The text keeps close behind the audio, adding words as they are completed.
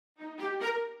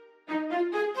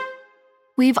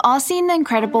We've all seen the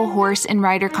incredible horse and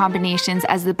rider combinations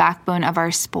as the backbone of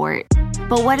our sport.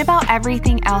 But what about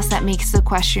everything else that makes the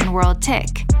equestrian world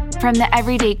tick? From the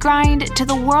everyday grind to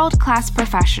the world-class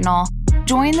professional,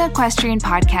 join the Equestrian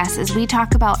Podcast as we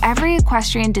talk about every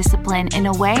equestrian discipline in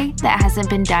a way that hasn't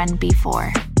been done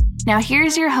before. Now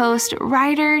here's your host,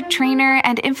 rider, trainer,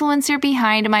 and influencer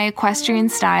behind my equestrian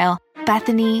style,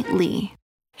 Bethany Lee.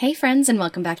 Hey friends, and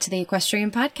welcome back to the Equestrian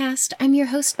Podcast. I'm your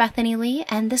host, Bethany Lee,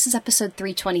 and this is episode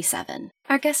 327.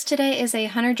 Our guest today is a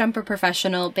hunter-jumper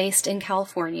professional based in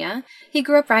California. He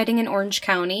grew up riding in Orange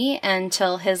County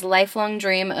until his lifelong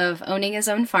dream of owning his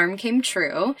own farm came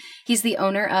true. He's the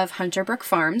owner of Hunterbrook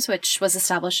Farms, which was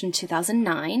established in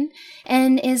 2009,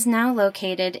 and is now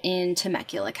located in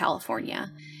Temecula,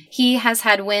 California. He has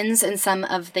had wins in some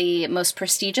of the most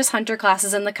prestigious hunter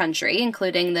classes in the country,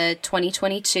 including the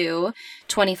 2022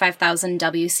 $25,000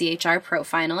 WCHR Pro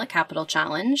Final at Capital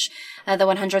Challenge, the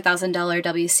 $100,000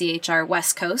 WCHR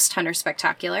West Coast Hunter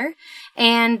Spectacular,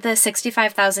 and the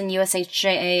 $65,000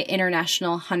 USHJA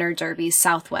International Hunter Derby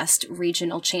Southwest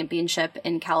Regional Championship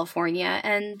in California,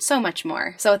 and so much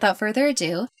more. So without further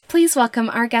ado, please welcome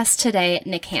our guest today,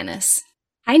 Nick Haness.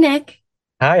 Hi, Nick.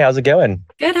 Hi, how's it going?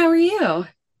 Good, how are you?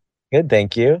 Good,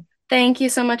 thank you. Thank you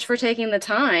so much for taking the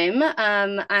time.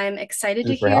 I'm excited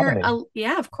to hear.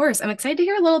 Yeah, of course. I'm excited to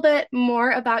hear a little bit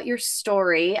more about your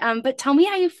story. But tell me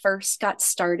how you first got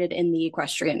started in the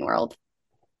equestrian world.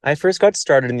 I first got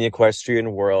started in the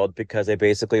equestrian world because I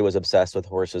basically was obsessed with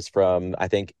horses from, I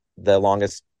think, the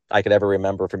longest I could ever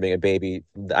remember from being a baby.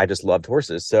 I just loved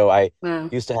horses. So I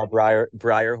used to have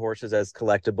Breyer horses as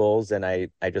collectibles, and I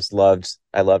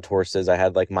loved horses. I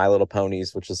had like My Little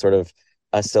Ponies, which is sort of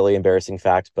a silly, embarrassing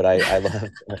fact, but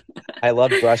I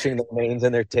loved brushing their manes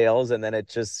and their tails, and then it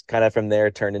just kind of from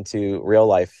there turned into real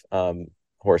life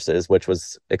horses, which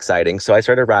was exciting. So I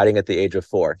started riding at the age of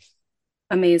 4.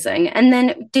 Amazing. And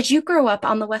then, did you grow up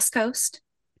on the West Coast?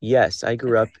 Yes, I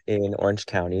grew up in Orange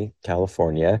County,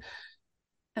 California.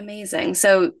 Amazing.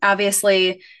 So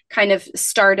obviously, kind of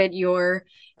started your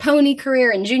pony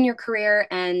career and junior career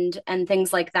and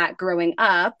things like that growing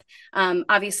up.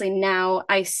 Obviously now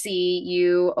I see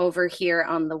you over here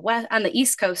on the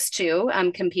East Coast too,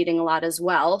 competing a lot as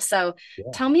well. So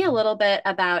Tell me a little bit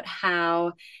about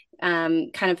how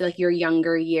kind of like your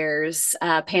younger years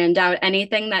panned out.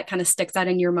 Anything that kind of sticks out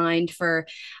in your mind for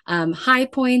high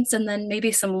points and then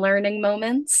maybe some learning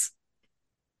moments?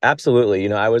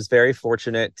 Absolutely. I was very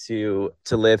fortunate to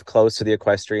live close to the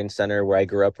equestrian center where I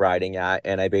grew up riding at.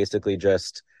 And I basically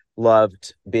just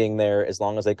loved being there as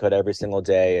long as I could every single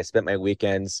day. I spent my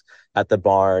weekends at the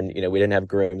barn. We didn't have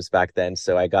grooms back then.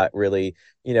 So I got really,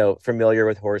 familiar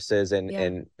with horses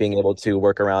and being able to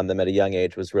work around them at a young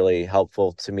age was really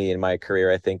helpful to me in my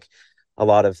career. I think a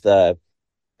lot of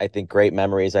great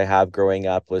memories I have growing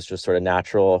up was just sort of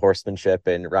natural horsemanship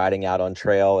and riding out on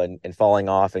trail and falling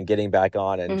off and getting back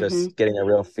on and just getting a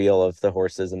real feel of the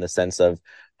horses in the sense of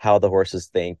how the horses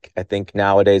think. I think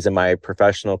nowadays in my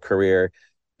professional career,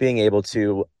 being able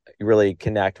to really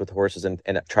connect with horses and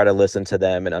try to listen to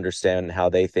them and understand how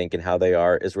they think and how they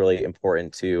are is really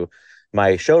important to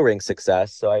my show ring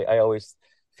success. So I always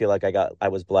feel like I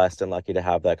was blessed and lucky to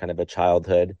have that kind of a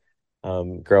childhood.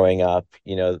 Growing up,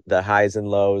 the highs and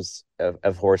lows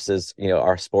of horses,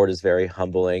 our sport is very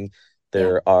humbling.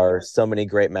 There are so many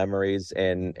great memories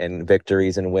and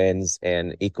victories and wins,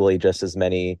 and equally just as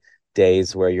many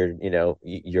days where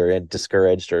you're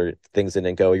discouraged or things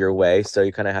didn't go your way. So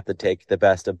you kind of have to take the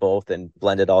best of both and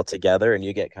blend it all together, and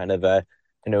you get kind of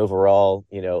an overall,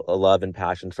 a love and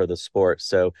passion for the sport.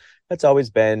 So that's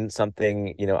always been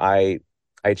something,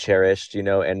 I cherished,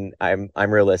 and I'm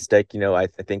realistic. I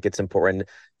think it's important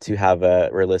to have a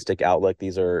realistic outlook.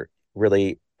 These are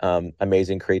really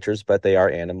amazing creatures, but they are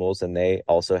animals and they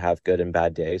also have good and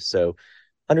bad days. So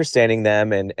understanding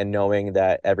them and knowing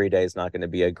that every day is not going to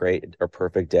be a great or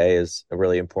perfect day is a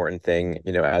really important thing,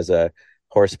 as a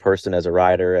horse person, as a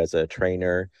rider, as a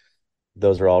trainer.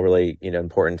 Those are all really,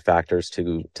 important factors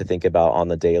to think about on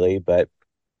the daily. But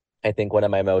I think one of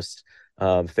my most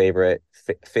favorite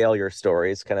failure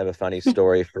stories, kind of a funny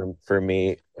story for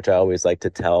me, which I always like to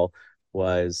tell,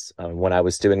 was when I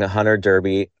was doing a hunter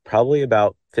derby probably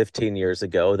about 15 years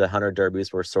ago. The hunter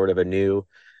derbies were sort of a new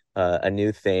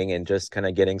thing and just kind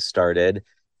of getting started.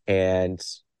 And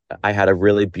I had a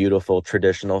really beautiful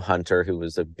traditional hunter who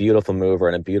was a beautiful mover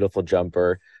and a beautiful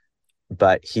jumper,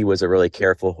 but he was a really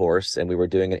careful horse, and we were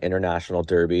doing an international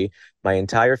derby. My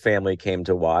entire family came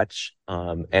to watch,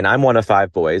 and I'm one of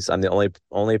 5 boys. I'm the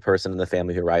only person in the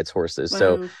family who rides horses. Wow.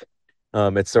 So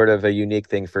It's sort of a unique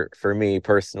thing for me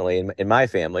personally in my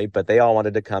family, but they all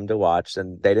wanted to come to watch,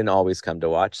 and they didn't always come to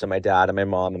watch. So my dad and my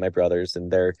mom and my brothers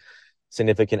and their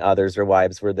significant others or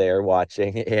wives were there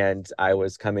watching, and I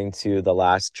was coming to the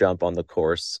last jump on the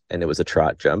course, and it was a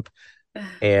trot jump.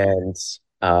 And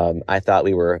I thought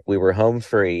we were home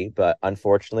free, but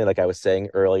unfortunately, like I was saying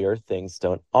earlier, things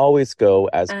don't always go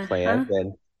as planned. Uh-huh.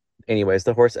 And anyways,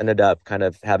 the horse ended up kind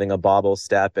of having a bobble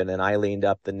step, and then I leaned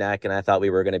up the neck, and I thought we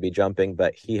were going to be jumping,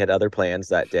 but he had other plans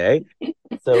that day.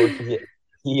 So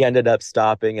he ended up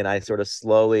stopping, and I sort of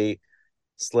slowly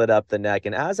slid up the neck.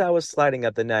 And as I was sliding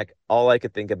up the neck, all I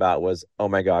could think about was, oh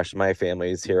my gosh, my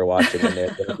family's here watching, and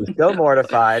they're going to Oh be so no.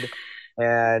 mortified.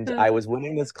 And I Uh, was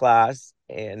winning this class,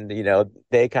 and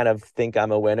they kind of think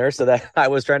I'm a winner, so that I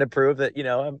was trying to prove that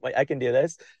I can do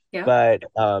this. yep. But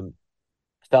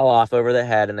fell off over the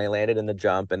head, and I landed in the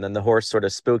jump, and then the horse sort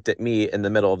of spooked at me in the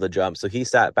middle of the jump, so he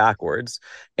sat backwards.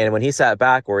 And when he sat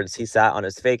backwards, he sat on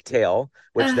his fake tail,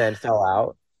 which Uh, then fell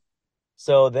out.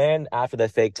 So then after the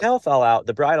fake tail fell out,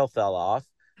 the bridle fell off.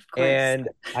 of course. And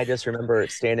I just remember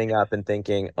standing up and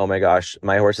thinking, oh my gosh,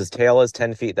 my horse's tail is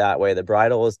 10 feet that way. The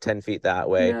bridle is 10 feet that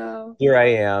way. No. Here I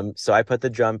am. So I put the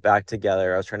jump back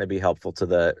together. I was trying to be helpful to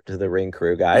the ring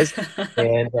crew guys,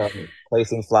 and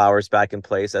placing flowers back in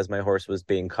place as my horse was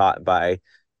being caught by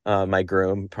my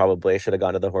groom. Probably should have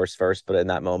gone to the horse first, but in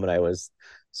that moment I was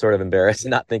sort of embarrassed,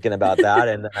 not thinking about that.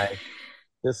 And then I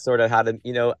just sort of how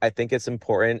to, I think it's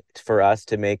important for us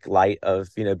to make light of,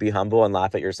 be humble and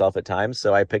laugh at yourself at times.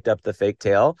 So I picked up the fake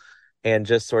tail and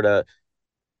just sort of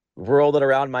rolled it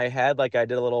around my head like I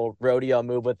did a little rodeo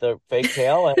move with the fake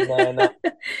tail. And then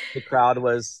the crowd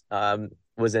was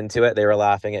into it. They were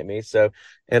laughing at me. So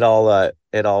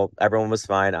everyone was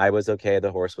fine. I was okay.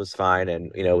 The horse was fine.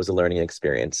 And, it was a learning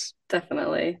experience.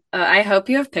 Definitely. I hope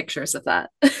you have pictures of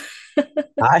that.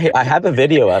 I have a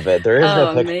video of it. There is no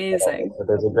Oh, picture of it, amazing. but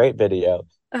there's a great video.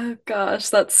 Oh gosh,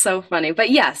 that's so funny. But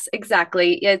yes,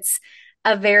 exactly. It's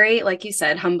a very, like you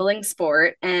said, humbling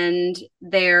sport, and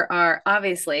there are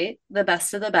obviously the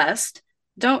best of the best.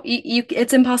 Don't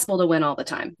it's impossible to win all the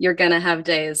time. You're gonna have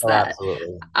days Oh, that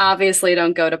absolutely. obviously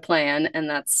don't go to plan, and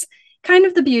that's kind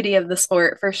of the beauty of the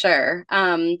sport for sure.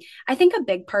 I think a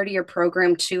big part of your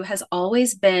program too has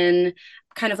always been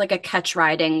kind of like a catch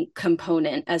riding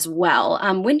component as well.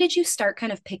 When did you start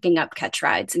kind of picking up catch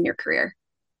rides in your career?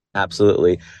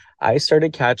 Absolutely. I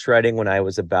started catch riding when I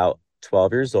was about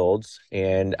 12 years old,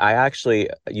 and I actually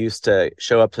used to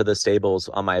show up to the stables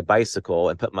on my bicycle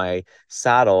and put my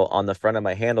saddle on the front of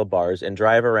my handlebars and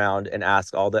drive around and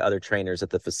ask all the other trainers at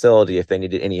the facility if they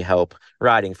needed any help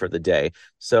riding for the day.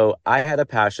 So I had a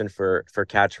passion for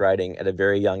catch riding at a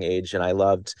very young age, and I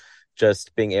loved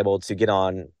just being able to get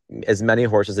on as many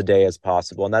horses a day as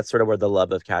possible. And that's sort of where the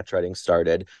love of catch riding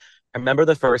started. I remember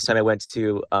the first time I went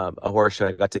to a horse show,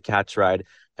 I got to catch ride.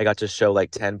 I got to show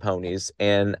like 10 ponies.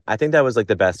 And I think that was like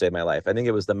the best day of my life. I think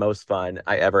it was the most fun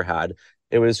I ever had.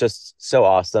 It was just so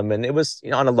awesome. And it was,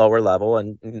 on a lower level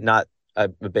and not a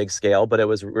big scale, but it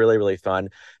was really, really fun.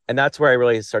 And that's where I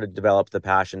really started to develop the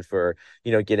passion for,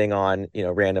 getting on,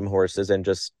 random horses and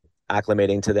just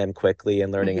acclimating to them quickly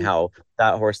and learning Mhm. how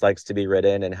that horse likes to be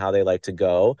ridden and how they like to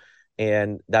go.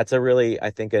 And that's a really, I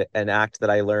think, an act that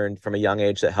I learned from a young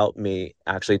age that helped me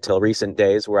actually till recent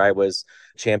days, where I was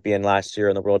champion last year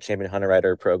in the World Champion Hunter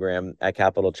Rider program at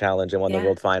Capital Challenge and won the Yeah.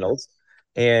 World Finals.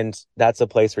 And that's a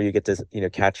place where you get to,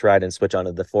 catch ride and switch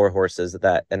onto the four horses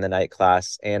that in the night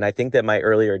class. And I think that my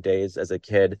earlier days as a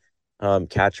kid,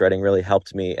 catch riding really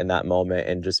helped me in that moment,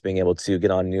 and just being able to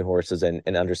get on new horses and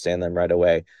understand them right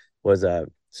away was a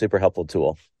super helpful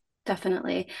tool.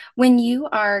 Definitely. When you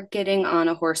are getting on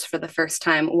a horse for the first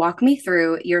time, walk me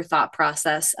through your thought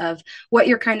process of what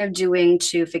you're kind of doing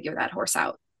to figure that horse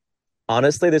out.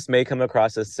 Honestly, this may come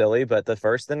across as silly, but the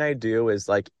first thing I do is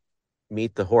like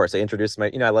meet the horse. I introduce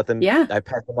Yeah. I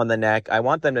pet them on the neck. I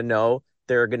want them to know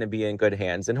they're going to be in good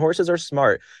hands. And horses are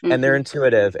smart, and they're Hmm.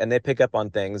 intuitive, and they pick up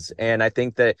on things. And I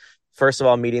think that first of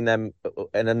all, meeting them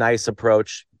in a nice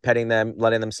approach, petting them,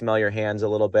 letting them smell your hands a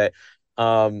little bit,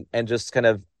 and just kind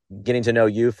of getting to know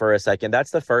you for a second.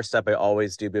 That's the first step I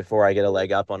always do before I get a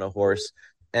leg up on a horse.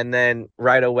 And then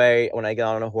right away, when I get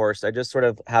on a horse, I just sort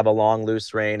of have a long,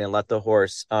 loose rein and let the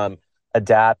horse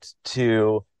adapt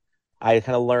to. I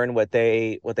kind of learn what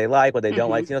they like, what they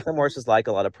don't like. Hmm. Some horses like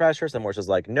a lot of pressure, some horses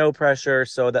like no pressure.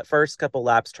 So that first couple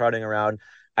laps trotting around,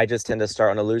 I just tend to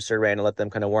start on a looser rein and let them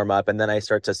kind of warm up, and then I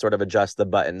start to sort of adjust the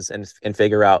buttons and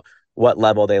figure out what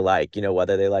level they like.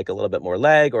 Whether they like a little bit more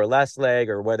leg or less leg,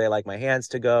 or where they like my hands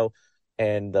to go,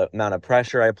 and the amount of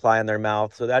pressure I apply in their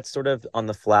mouth. So that's sort of on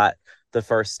the flat the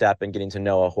first step in getting to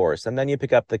know a horse. And then you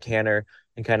pick up the canter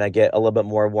and kind of get a little bit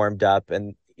more warmed up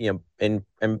and,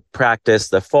 and practice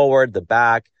the forward, the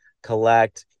back,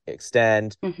 collect,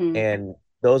 extend. And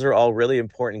those are all really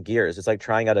important gears. It's like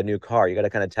trying out a new car. You got to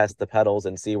kind of test the pedals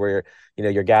and see where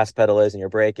your gas pedal is and your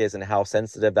brake is and how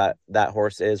sensitive that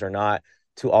horse is or not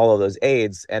to all of those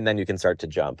aids. And then you can start to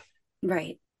jump.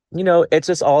 Right. It's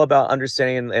just all about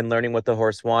understanding and learning what the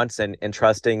horse wants and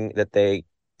trusting that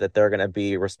they're going to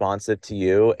be responsive to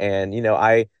you. And,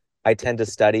 I tend to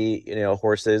study,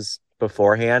 horses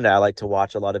beforehand. I like to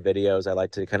watch a lot of videos. I like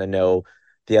to kind of know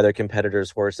the other competitors'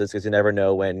 horses, because you never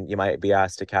know when you might be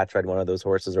asked to catch ride one of those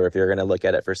horses, or if you're going to look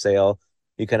at it for sale,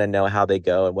 you kind of know how they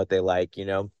go and what they like,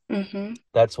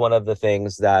 That's one of the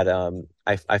things that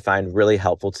I find really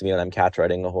helpful to me when I'm catch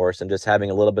riding a horse, and just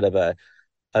having a little bit of a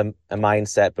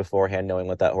mindset beforehand, knowing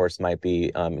what that horse might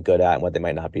be good at and what they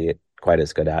might not be quite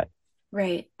as good at.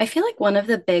 Right. I feel like one of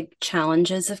the big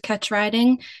challenges of catch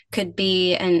riding could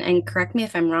be, and correct me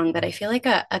if I'm wrong, but I feel like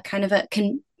a kind of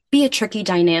can be a tricky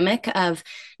dynamic of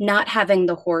not having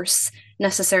the horse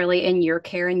necessarily in your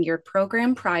care in your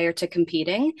program prior to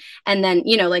competing. And then,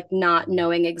 like not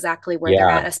knowing exactly where they're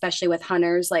at, especially with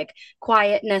hunters, like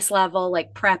quietness level,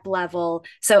 like prep level.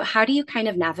 So how do you kind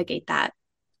of navigate that?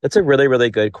 That's a really, really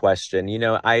good question.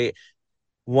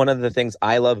 One of the things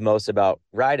I love most about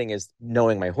riding is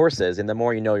knowing my horses. And the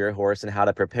more you know your horse and how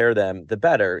to prepare them, the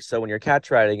better. So when you're catch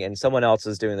riding and someone else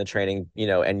is doing the training,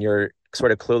 and you're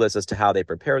sort of clueless as to how they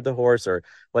prepared the horse or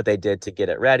what they did to get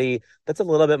it ready, that's a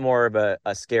little bit more of a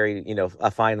scary,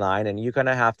 a fine line. And you kind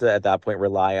of have to, at that point,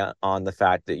 rely on the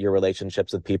fact that your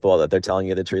relationships with people, that they're telling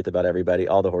you the truth about everybody,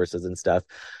 all the horses and stuff.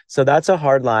 So that's a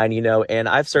hard line, and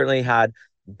I've certainly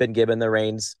been given the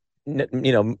reins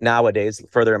nowadays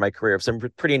further in my career of some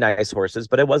pretty nice horses,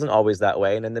 but it wasn't always that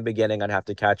way. And in the beginning, I'd have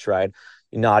to catch ride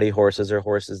naughty horses or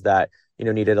horses that,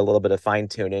 needed a little bit of fine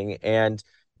tuning. And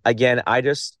again,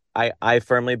 I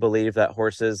firmly believe that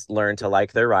horses learn to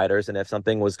like their riders. And if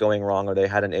something was going wrong or they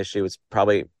had an issue, it's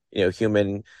probably,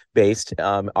 human based,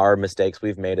 our mistakes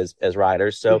we've made as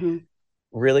riders. So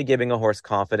really giving a horse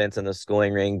confidence in the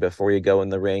schooling ring before you go in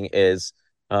the ring is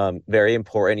very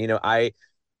important.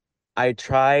 I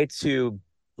try to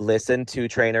listen to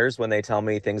trainers when they tell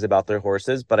me things about their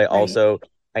horses, but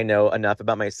I know enough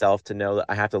about myself to know that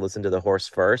I have to listen to the horse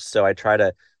first. So I try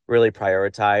to really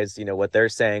prioritize, what they're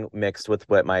saying mixed with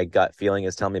what my gut feeling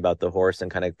is telling me about the horse,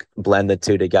 and kind of blend the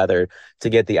two together to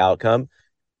get the outcome.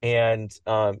 And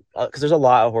because there's a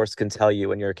lot a horse can tell you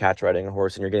when you're catch riding a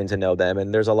horse and you're getting to know them,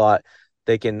 and there's a lot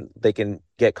they can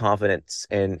get confidence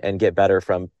and get better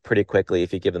from pretty quickly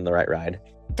if you give them the right ride.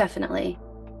 Definitely.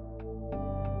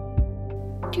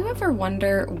 Do you ever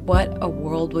wonder what a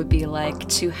world would be like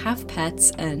to have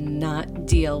pets and not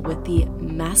deal with the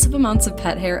massive amounts of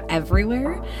pet hair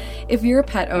everywhere? If you're a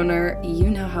pet owner, you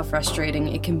know how frustrating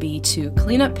it can be to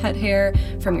clean up pet hair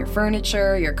from your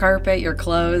furniture, your carpet, your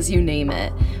clothes, you name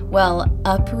it. Well,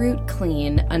 Uproot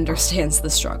Clean understands the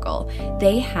struggle.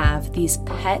 They have these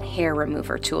pet hair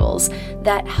remover tools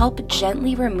that help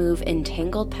gently remove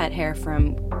entangled pet hair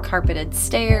from carpeted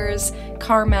stairs,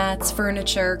 car mats,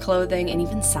 furniture, clothing, and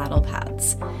even saddle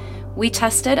pads. We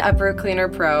tested Uproot Cleaner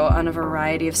Pro on a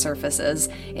variety of surfaces,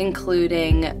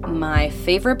 including my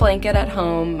favorite blanket at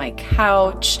home, my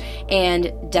couch,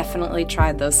 and definitely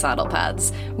tried those saddle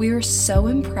pads. We were so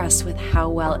impressed with how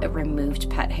well it removed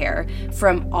pet hair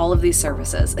from all of these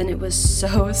surfaces, and it was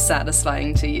so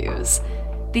satisfying to use.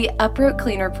 The Uproot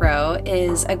Cleaner Pro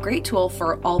is a great tool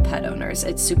for all pet owners.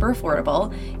 It's super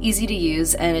affordable, easy to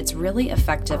use, and it's really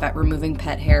effective at removing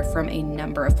pet hair from a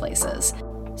number of places.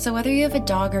 So whether you have a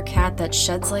dog or cat that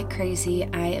sheds like crazy,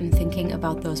 I am thinking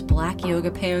about those black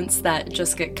yoga pants that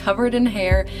just get covered in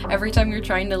hair every time you're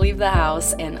trying to leave the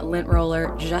house and a lint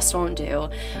roller just won't do.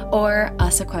 Or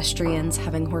us equestrians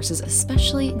having horses,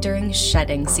 especially during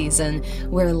shedding season,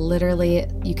 where literally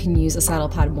you can use a saddle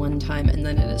pad one time and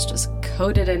then it is just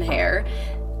coated in hair.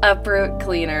 Uproot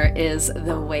Cleaner is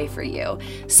the way for you.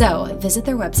 So visit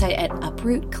their website at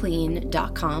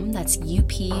uprootclean.com. That's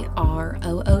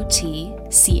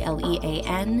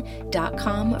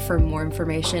uprootclean.com for more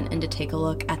information and to take a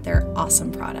look at their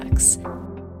awesome products.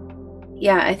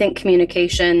 Yeah, I think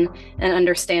communication and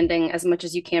understanding as much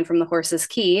as you can from the horse is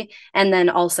key. And then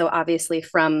also obviously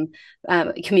from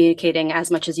communicating as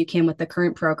much as you can with the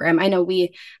current program. I know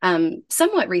we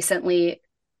somewhat recently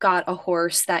got a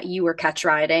horse that you were catch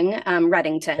riding,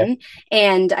 Reddington. Yep.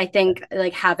 And I think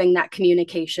like having that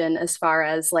communication as far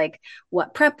as like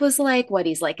what prep was like, what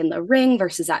he's like in the ring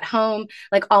versus at home,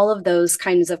 like all of those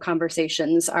kinds of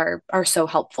conversations are so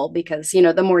helpful because,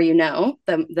 the more you know,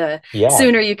 the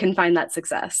sooner you can find that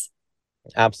success.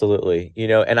 Absolutely.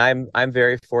 And I'm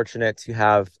very fortunate to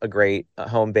have a great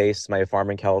home base. My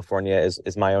farm in California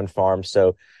is my own farm,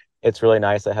 so it's really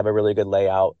nice. I have a really good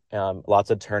layout, lots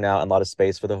of turnout and a lot of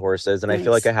space for the horses, and I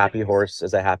feel like Nice. a happy horse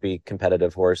is a happy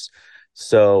competitive horse.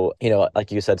 So,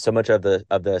 like you said, so much of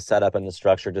the setup and the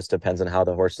structure just depends on how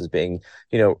the horse is being,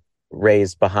 you know,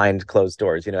 raised behind closed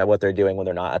doors, what they're doing when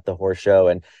they're not at the horse show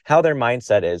and how their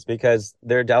mindset is because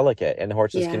they're delicate and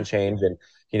horses can Yeah. change and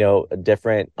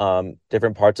different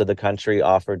parts of the country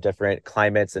offer different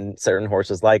climates and certain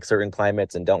horses like certain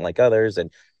climates and don't like others.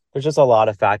 And there's just a lot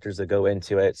of factors that go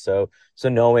into it. So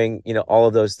knowing, all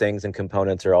of those things and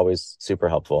components are always super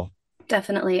helpful.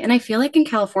 Definitely. And I feel like in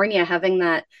California having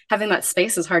that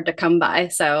space is hard to come by.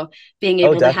 So being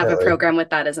Oh, able to have a definitely. program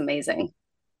with that is amazing.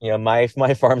 My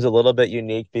farm's a little bit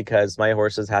unique because my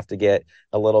horses have to get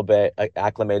a little bit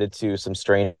acclimated to some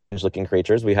strange looking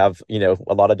creatures. We have,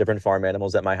 a lot of different farm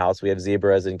animals at my house. We have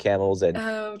zebras and camels and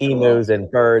Oh, cool. emus and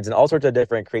birds and all sorts of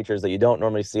different creatures that you don't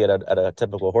normally see at a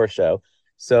typical horse show.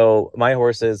 So my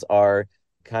horses are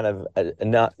kind of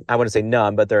not, I wouldn't say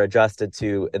numb, but they're adjusted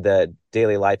to the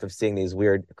daily life of seeing these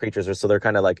weird creatures. So they're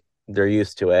kind of like they're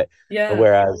used to it. Yeah.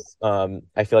 Whereas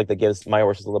I feel like that gives my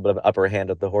horses a little bit of an upper hand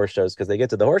at the horse shows because they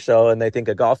get to the horse show and they think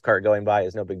a golf cart going by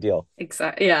is no big deal.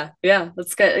 Exactly. Yeah. Yeah.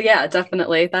 That's good. Yeah,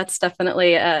 definitely. That's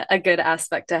definitely a good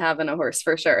aspect to have in a horse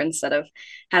for sure, instead of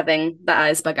having the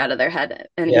eyes bug out of their head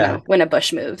and, Yeah. when a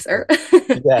bush moves or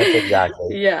Yes,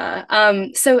 exactly. yeah.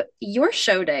 So your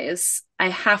show days, I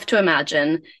have to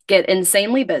imagine, get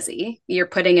insanely busy. You're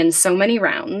putting in so many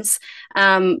rounds.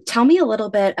 Tell me a little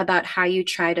bit about how you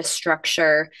try to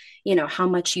structure, how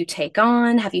much you take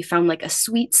on. Have you found like a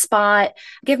sweet spot?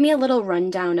 Give me a little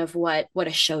rundown of what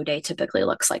a show day typically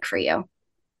looks like for you.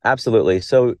 Absolutely.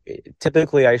 So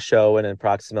typically I show in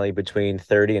approximately between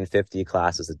 30 and 50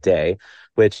 classes a day,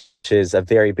 which is a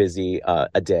very busy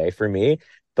a day for me.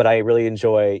 But I really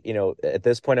enjoy, at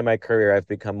this point in my career, I've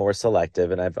become more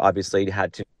selective and I've obviously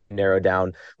had to narrow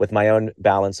down with my own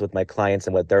balance with my clients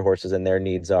and what their horses and their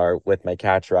needs are with my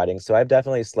catch riding. So I've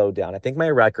definitely slowed down. I think my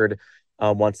record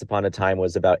once upon a time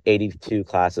was about 82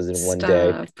 classes in one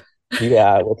day. Stop.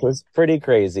 Yeah, which was pretty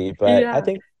crazy. But I Yeah.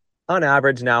 think on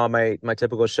average now, my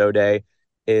typical show day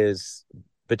is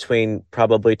between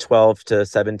probably 12 to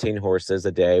 17 horses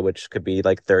a day, which could be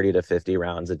like 30 to 50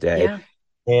 rounds a day. Yeah.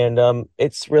 And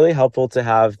it's really helpful to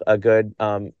have a good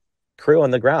crew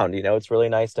on the ground. It's really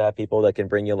nice to have people that can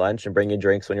bring you lunch and bring you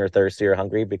drinks when you're thirsty or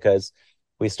hungry because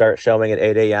we start showing at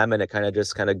 8 a.m. and it kind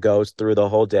of goes through the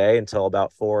whole day until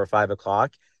about 4 or 5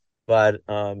 o'clock. But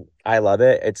I love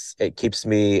it. It keeps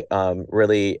me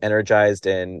really energized,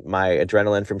 and my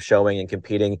adrenaline from showing and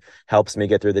competing helps me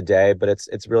get through the day. But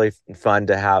it's really fun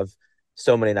to have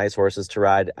so many nice horses to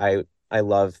ride. I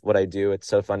love what I do. It's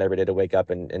so fun every day to wake up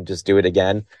and just do it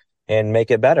again and make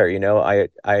it better.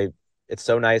 I it's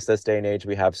so nice this day and age.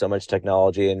 We have so much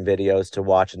technology and videos to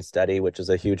watch and study, which is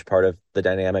a huge part of the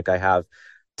dynamic I have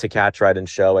to catch, ride, and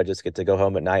show. I just get to go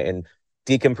home at night and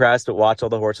decompress, but watch all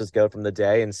the horses go from the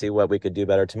day and see what we could do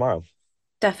better tomorrow.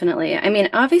 Definitely. I mean,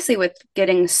 obviously with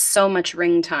getting so much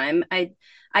ring time, I'd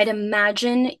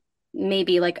imagine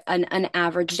maybe like an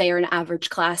average day or an average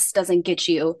class doesn't get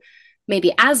you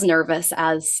maybe as nervous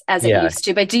as it Yeah. used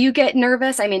to. But do you get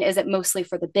nervous? I mean, is it mostly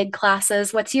for the big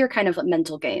classes? What's your kind of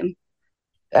mental game?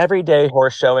 Everyday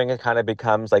horse showing, it kind of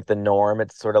becomes like the norm.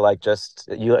 It's sort of like just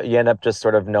you end up just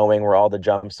sort of knowing where all the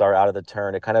jumps are out of the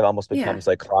turn. It kind of almost Yeah. becomes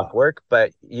like clockwork,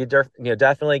 but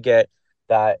definitely get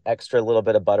that extra little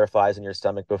bit of butterflies in your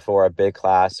stomach before a big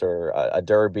class or a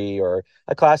derby or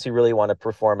a class you really want to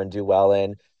perform and do well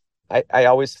in. I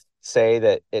always say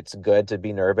that it's good to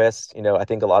be nervous. I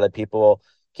think a lot of people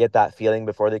get that feeling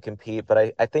before they compete,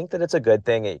 but I think that it's a good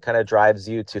thing. It kind of drives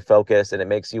you to focus and it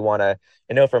makes you want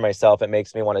to, for myself, it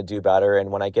makes me want to do better.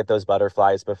 And when I get those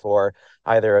butterflies before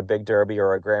either a big derby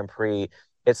or a Grand Prix,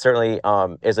 it certainly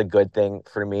is a good thing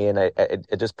for me. And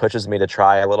it just pushes me to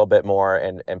try a little bit more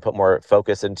and put more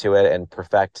focus into it and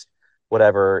perfect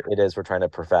whatever it is we're trying to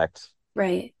perfect.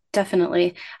 Right.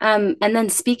 Definitely. And then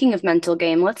speaking of mental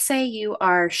game, let's say you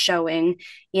are showing,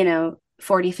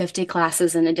 40, 50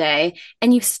 classes in a day,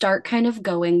 and you start kind of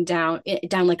going down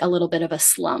like a little bit of a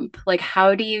slump. Like,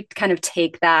 how do you kind of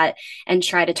take that and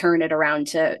try to turn it around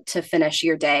to finish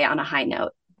your day on a high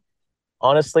note?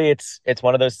 Honestly, it's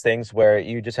one of those things where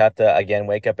you just have to again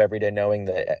wake up every day knowing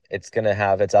that it's going to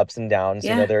have its ups and downs.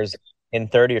 Yeah. in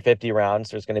 30 or 50 rounds,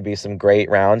 there's going to be some great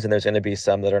rounds and there's going to be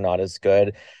some that are not as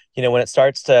good. When it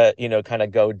starts to, kind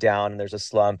of go down and there's a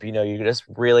slump, you just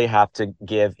really have to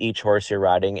give each horse you're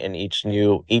riding and each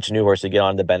new horse you get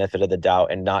on the benefit of the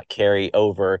doubt and not carry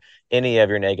over any of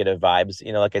your negative vibes.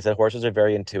 Like I said, horses are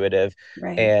very intuitive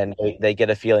Right. and they get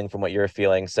a feeling from what you're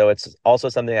feeling. So it's also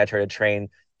something I try to train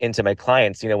into my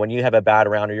clients. When you have a bad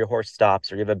round or your horse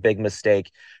stops or you have a big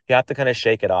mistake, you have to kind of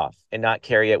shake it off and not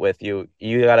carry it with you.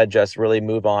 You got to just really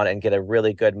move on and get a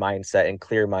really good mindset and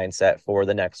clear mindset for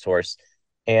the next horse.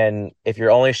 And if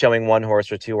you're only showing one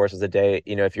horse or two horses a day,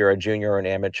 if you're a junior or an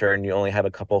amateur and you only have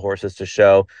a couple horses to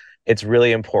show, it's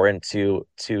really important to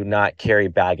not carry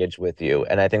baggage with you.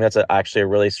 And I think that's actually a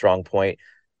really strong point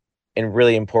and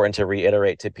really important to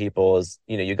reiterate to people is,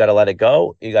 you got to let it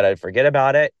go. You got to forget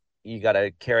about it. You got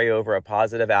to carry over a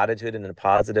positive attitude and a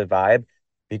positive vibe,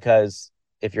 because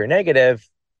if you're negative,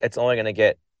 it's only going to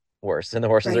get worse and the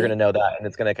horses are going to Right. know that and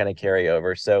it's going to kind of carry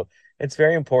over. So it's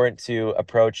very important to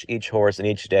approach each horse and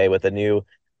each day with a new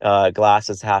glass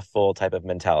is half full type of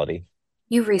mentality.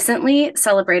 You recently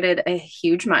celebrated a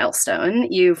huge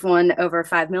milestone. You've won over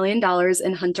 $5 million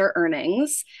in hunter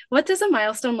earnings. What does a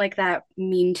milestone like that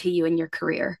mean to you in your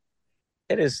career?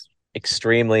 It is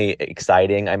extremely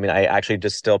exciting. I mean, I actually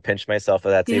just still pinch myself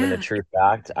if that's even a Yeah. true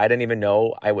fact. I didn't even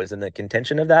know I was in the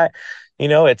contention of that.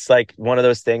 It's like one of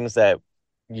those things that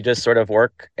you just sort of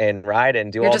work and ride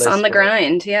and do You're all just on this the for.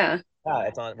 grind. Yeah.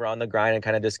 Yeah, we're on the grind and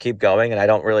kind of just keep going. And I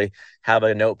don't really have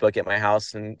a notebook at my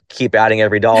house and keep adding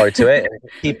every dollar to it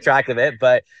and keep track of it.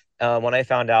 But when I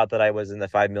found out that I was in the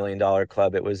 $5 million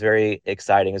club, it was very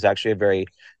exciting. It was actually a very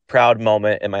proud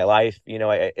moment in my life.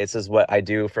 This is what I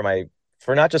do for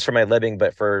not just for my living,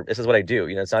 but this is what I do.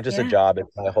 It's not just a Yeah. job,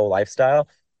 it's my whole lifestyle.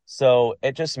 So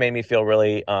it just made me feel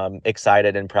really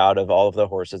excited and proud of all of the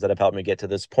horses that have helped me get to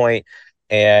this point,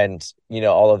 and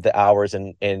all of the hours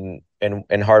and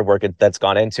hard work that's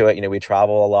gone into it. We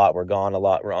travel a lot, we're gone a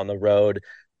lot, we're on the road,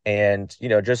 and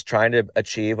just trying to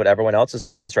achieve what everyone else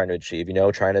is trying to achieve.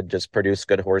 Trying to just produce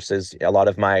good horses. A lot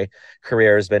of my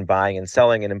career has been buying and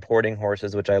selling and importing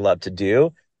horses, which I love to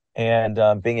do, and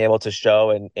being able to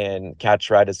show and catch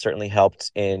ride has certainly helped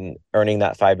in earning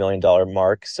that $5 million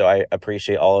mark. So I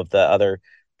appreciate all of the other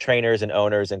trainers and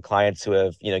owners and clients who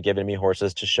have given me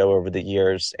horses to show over the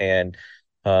years. And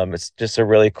it's just a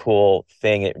really cool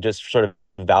thing. It just sort of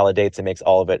validates and makes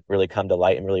all of it really come to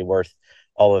light and really worth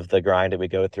all of the grind that we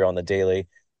go through on the daily.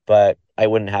 But I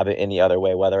wouldn't have it any other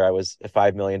way, whether I was a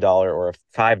 $5 million or a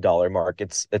 $5 mark.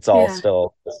 It's all Yeah.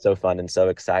 still so fun and so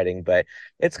exciting. But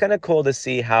it's kind of cool to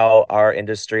see how our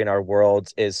industry and our world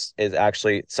is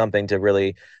actually something to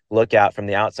really look at from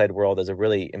the outside world as a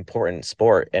really important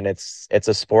sport. And it's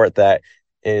a sport that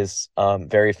is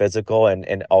very physical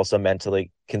and also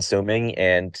mentally consuming,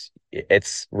 and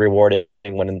it's rewarding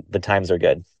when the times are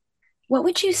good. What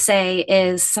would you say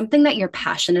is something that you're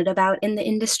passionate about in the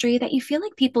industry that you feel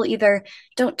like people either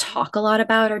don't talk a lot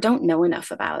about or don't know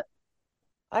enough about?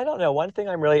 I don't know. One thing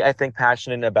I think,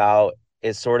 passionate about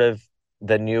is sort of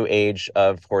the new age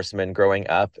of horsemen growing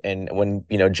up, and when,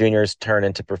 juniors turn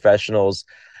into professionals.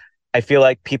 I feel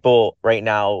like people right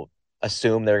now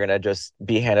assume they're gonna just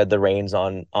be handed the reins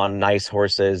on nice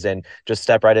horses and just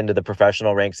step right into the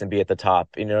professional ranks and be at the top.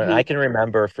 And I Mhm. can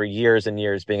remember for years and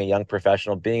years being a young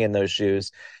professional, being in those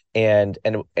shoes and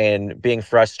being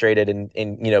frustrated and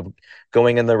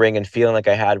going in the ring and feeling like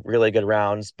I had really good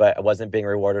rounds, but I wasn't being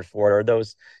rewarded for it, or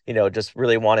those, just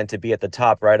really wanting to be at the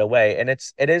top right away. And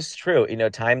it is true.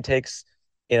 Time takes,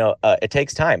 it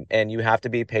takes time, and you have to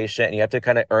be patient and you have to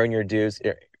kind of earn your dues,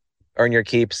 earn your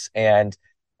keeps, and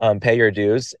pay your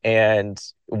dues and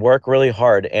work really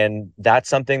hard. And that's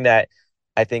something that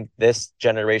I think this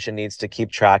generation needs to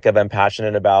keep track of. I'm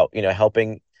passionate about,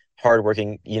 helping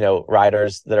hardworking,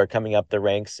 riders that are coming up the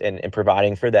ranks and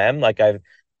providing for them. Like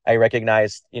I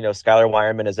recognize, Skylar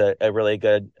Wireman is a really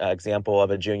good example of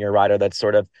a junior rider that's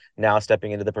sort of now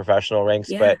stepping into the professional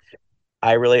ranks. Yeah. But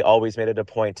I really always made it a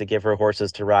point to give her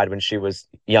horses to ride when she was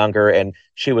younger, and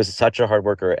she was such a hard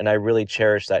worker, and I really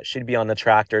cherished that. She'd be on the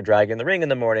tractor dragging the ring in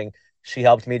the morning. She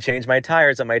helped me change my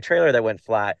tires on my trailer that went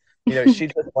flat. She's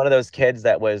just one of those kids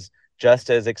that was just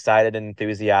as excited and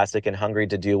enthusiastic and hungry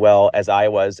to do well as I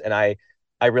was, and I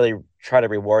really try to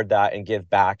reward that and give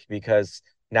back, because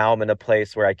now I'm in a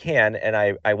place where I can and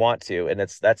I want to, and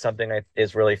that's something that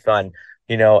is really fun.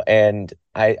 And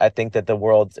I think that the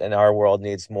world and our world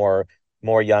needs more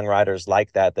young riders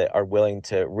like that are willing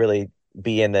to really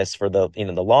be in this for the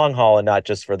long haul and not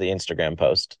just for the Instagram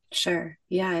post. Sure.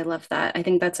 Yeah, I love that. I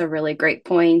think that's a really great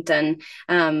point. And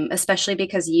especially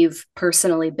because you've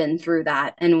personally been through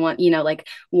that and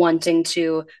wanting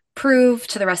to prove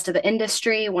to the rest of the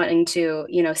industry, wanting to,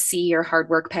 see your hard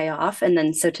work pay off. And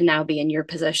then so to now be in your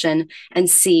position and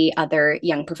see other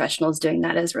young professionals doing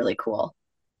that is really cool.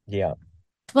 Yeah.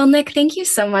 Well, Nick, thank you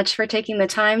so much for taking the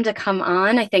time to come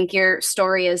on. I think your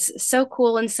story is so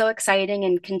cool and so exciting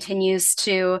and continues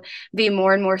to be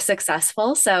more and more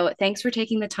successful. So thanks for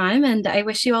taking the time, and I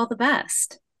wish you all the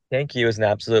best. Thank you. It was an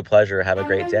absolute pleasure. Have a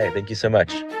great day. Thank you so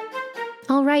much.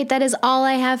 All right, that is all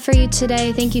I have for you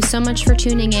today. Thank you so much for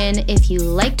tuning in. If you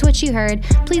liked what you heard,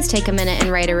 please take a minute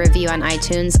and write a review on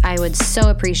iTunes. I would so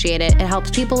appreciate it. It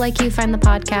helps people like you find the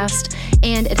podcast,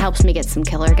 and it helps me get some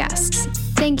killer guests.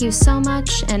 Thank you so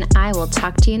much, and I will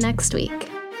talk to you next week.